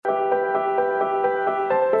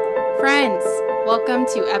Friends, welcome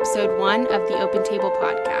to episode 1 of the Open Table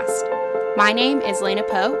podcast. My name is Lena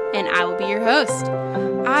Poe, and I will be your host.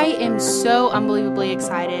 I am so unbelievably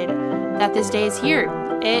excited that this day is here.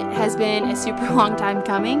 It has been a super long time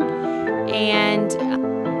coming, and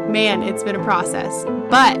man, it's been a process.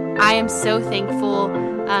 But I am so thankful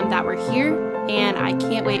that we're here, and I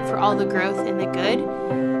can't wait for all the growth and the good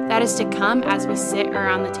that is to come as we sit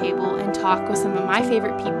around the table and talk with some of my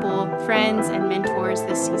favorite people, friends, and mentors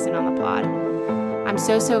this season on the pod. I'm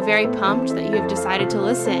so very pumped that you have decided to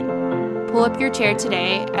listen. Pull up your chair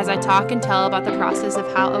today as I talk and tell about the process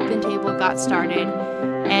of how Open Table got started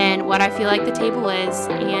and what I feel like the table is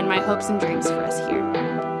and my hopes and dreams for us here.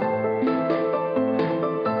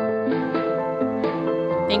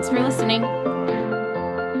 Thanks for listening.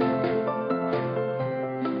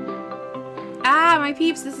 My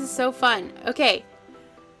peeps, this is so fun. Okay,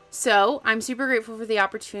 so I'm super grateful for the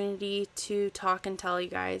opportunity to talk and tell you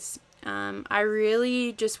guys. I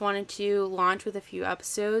really just wanted to launch with a few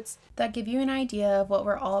episodes that give you an idea of what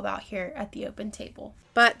we're all about here at the Open Table.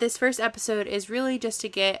 But this first episode is really just to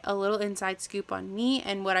get a little inside scoop on me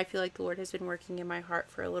and what I feel like the Lord has been working in my heart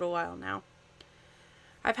for a little while now.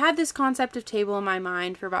 I've had this concept of table in my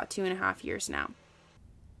mind for about 2.5 years now.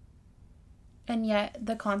 And yet,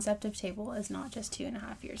 the concept of table is not just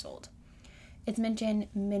 2.5 years old. It's mentioned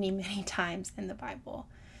many times in the Bible.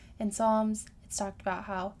 In Psalms, it's talked about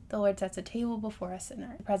how the Lord sets a table before us in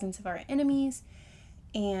the presence of our enemies.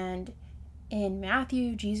 And in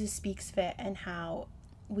Matthew, Jesus speaks of it and how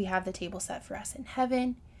we have the table set for us in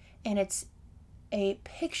heaven. And it's a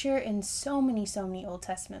picture in so many Old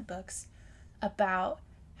Testament books about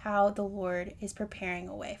how the Lord is preparing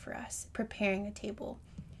a way for us, preparing a table.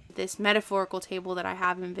 This metaphorical table that I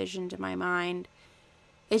have envisioned in my mind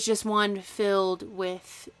is just one filled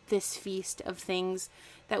with this feast of things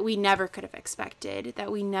that we never could have expected,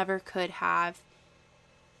 that we never could have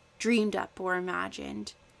dreamed up or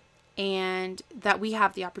imagined, and that we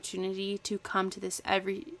have the opportunity to come to this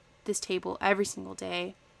table every single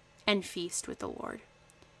day and feast with the Lord.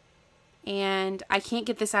 And I can't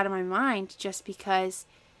get this out of my mind just because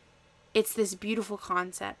it's this beautiful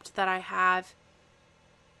concept that I have,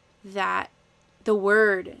 that the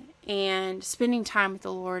Word and spending time with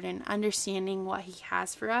the Lord and understanding what He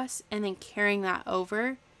has for us and then carrying that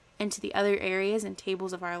over into the other areas and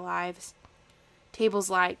tables of our lives.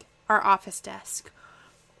 Tables like our office desk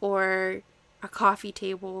or a coffee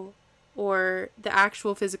table or the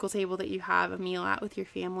actual physical table that you have a meal at with your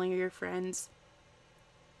family or your friends,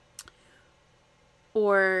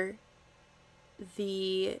 or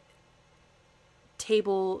the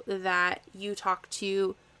table that you talk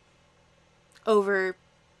to over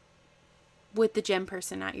with the gym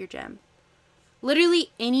person at your gym.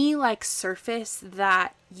 Literally any surface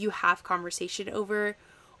that you have conversation over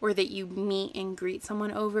or that you meet and greet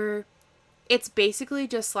someone over. It's basically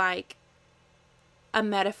just like a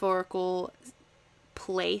metaphorical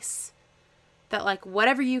place that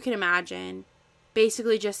whatever you can imagine,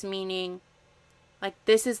 basically just meaning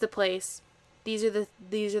this is the place. These are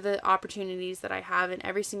the opportunities that I have in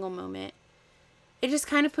every single moment. It just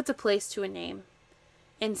kind of puts a place to a name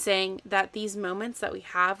in saying that these moments that we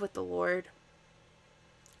have with the Lord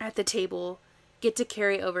at the table get to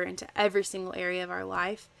carry over into every single area of our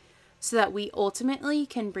life so that we ultimately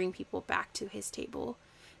can bring people back to His table,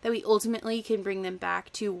 that we ultimately can bring them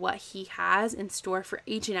back to what He has in store for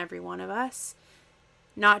each and every one of us,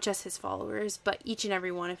 not just His followers, but each and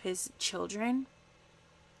every one of His children.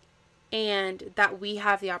 And that we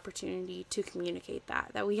have the opportunity to communicate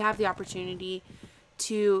that we have the opportunity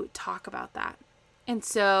to talk about that. And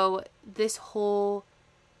so this whole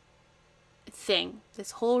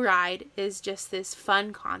ride is just this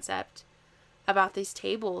fun concept about these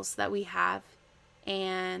tables that we have.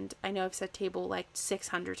 And I know I've said table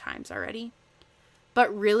 600 times already,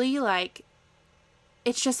 but really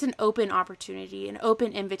it's just an open opportunity, an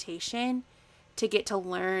open invitation to get to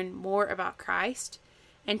learn more about Christ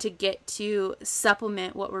and to get to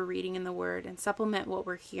supplement what we're reading in the Word and supplement what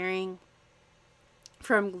we're hearing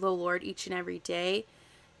from the Lord each and every day,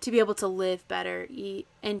 to be able to live better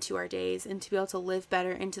into our days and to be able to live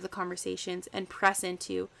better into the conversations and press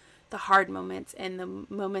into the hard moments and the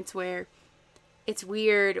moments where it's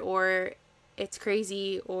weird or it's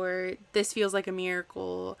crazy or this feels like a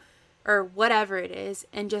miracle or whatever it is,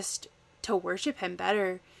 and just to worship Him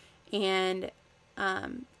better and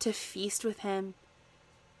to feast with Him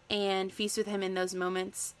and feast with Him in those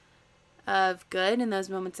moments of good and those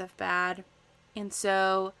moments of bad. And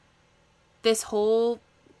so this whole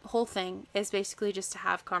thing is basically just to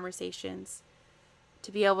have conversations,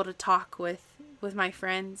 to be able to talk with my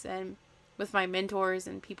friends and with my mentors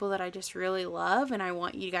and people that I just really love, and I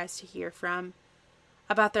want you guys to hear from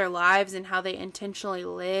about their lives and how they intentionally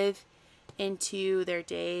live into their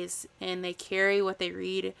days, and they carry what they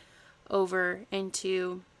read over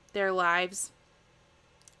into their lives,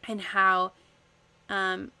 and how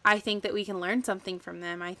I think that we can learn something from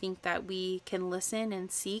them. I think that we can listen and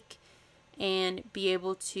seek and be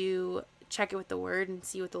able to check it with the Word and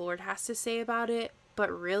see what the Lord has to say about it, but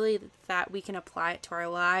really that we can apply it to our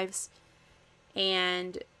lives,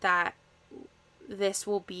 and that this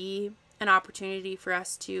will be an opportunity for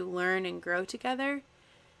us to learn and grow together.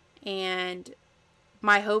 And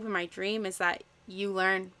my hope and my dream is that you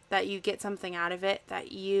learn, that you get something out of it,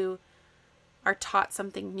 that you are taught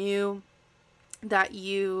something new, that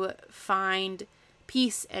you find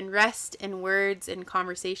peace and rest in words and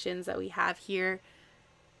conversations that we have here.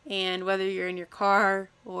 And whether you're in your car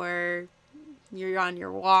or you're on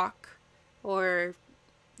your walk or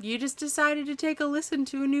you just decided to take a listen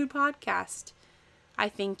to a new podcast, I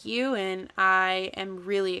thank you, and I am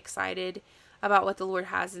really excited about what the Lord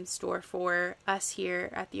has in store for us here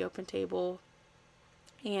at the Open Table.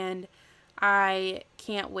 And I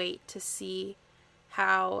can't wait to see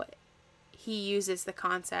how He uses the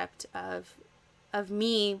concept of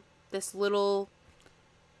me, this little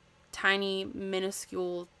tiny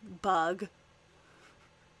minuscule bug,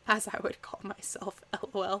 as I would call myself,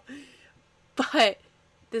 LOL, but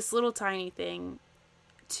this little tiny thing,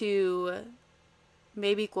 to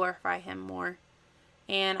maybe glorify Him more.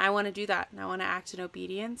 And I want to do that, and I want to act in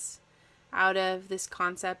obedience out of this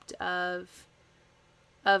concept of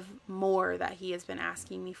more that He has been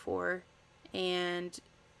asking me for. And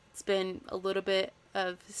it's been a little bit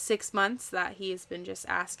of 6 months that He has been just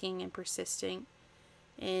asking and persisting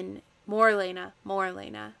in more Elena,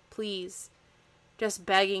 please, just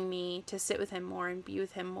begging me to sit with Him more and be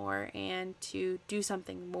with Him more and to do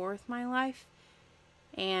something more with my life.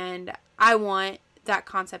 And I want that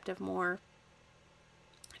concept of more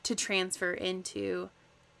to transfer into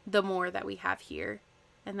the more that we have here,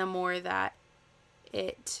 and the more that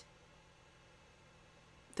we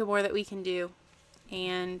can do,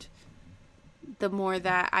 and the more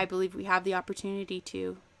that I believe we have the opportunity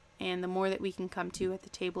to, and the more that we can come to at the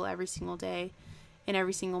table every single day, in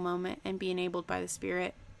every single moment, and be enabled by the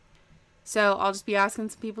Spirit. So I'll just be asking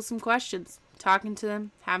some people some questions, talking to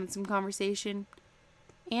them, having some conversation,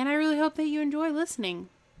 and I really hope that you enjoy listening.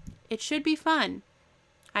 It should be fun.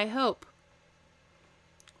 I hope.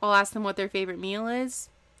 I'll ask them what their favorite meal is.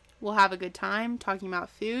 We'll have a good time talking about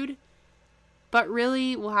food. But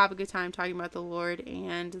really, we'll have a good time talking about the Lord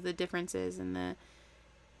and the differences and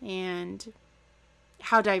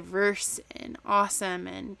how diverse and awesome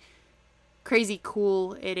and crazy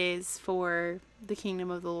cool it is for the kingdom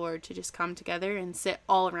of the Lord to just come together and sit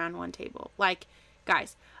all around one table. Like,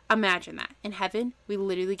 guys, imagine that. In heaven, we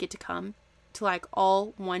literally get to come to like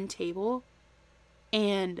all one table,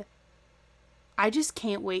 and I just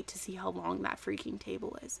can't wait to see how long that freaking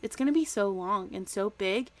table is. It's going to be so long and so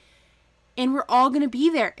big, and we're all going to be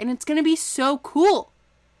there, and it's going to be so cool.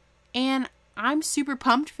 And I'm super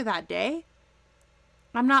pumped for that day.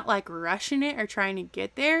 I'm not like rushing it or trying to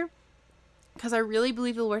get there, because I really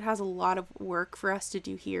believe the Lord has a lot of work for us to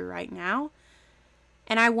do here right now.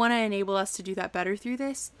 And I want to enable us to do that better through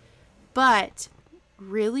this. But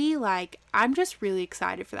really, like, I'm just really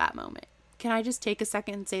excited for that moment. Can I just take a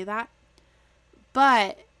second and say that?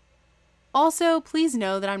 But also, please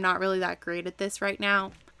know that I'm not really that great at this right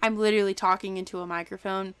now. I'm literally talking into a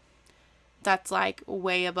microphone that's like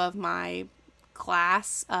way above my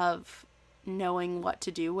class of knowing what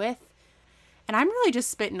to do with. And I'm really just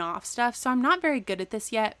spitting off stuff, so I'm not very good at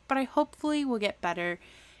this yet, but I hopefully will get better.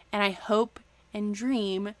 And I hope and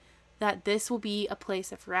dream that this will be a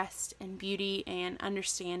place of rest and beauty and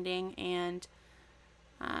understanding and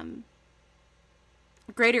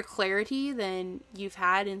greater clarity than you've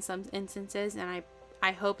had in some instances. And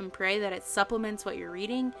I hope and pray that it supplements what you're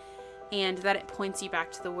reading, and that it points you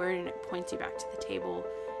back to the Word, and it points you back to the table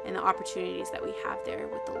and the opportunities that we have there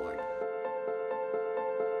with the Lord.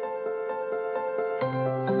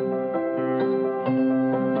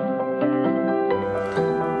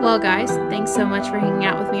 Well, guys, thanks so much for hanging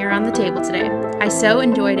out with me around the table today. I so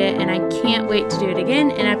enjoyed it, and I can't wait to do it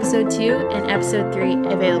again in episode 2 and episode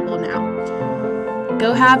 3 available now.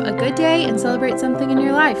 Go have a good day and celebrate something in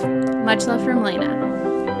your life. Much love from Lena.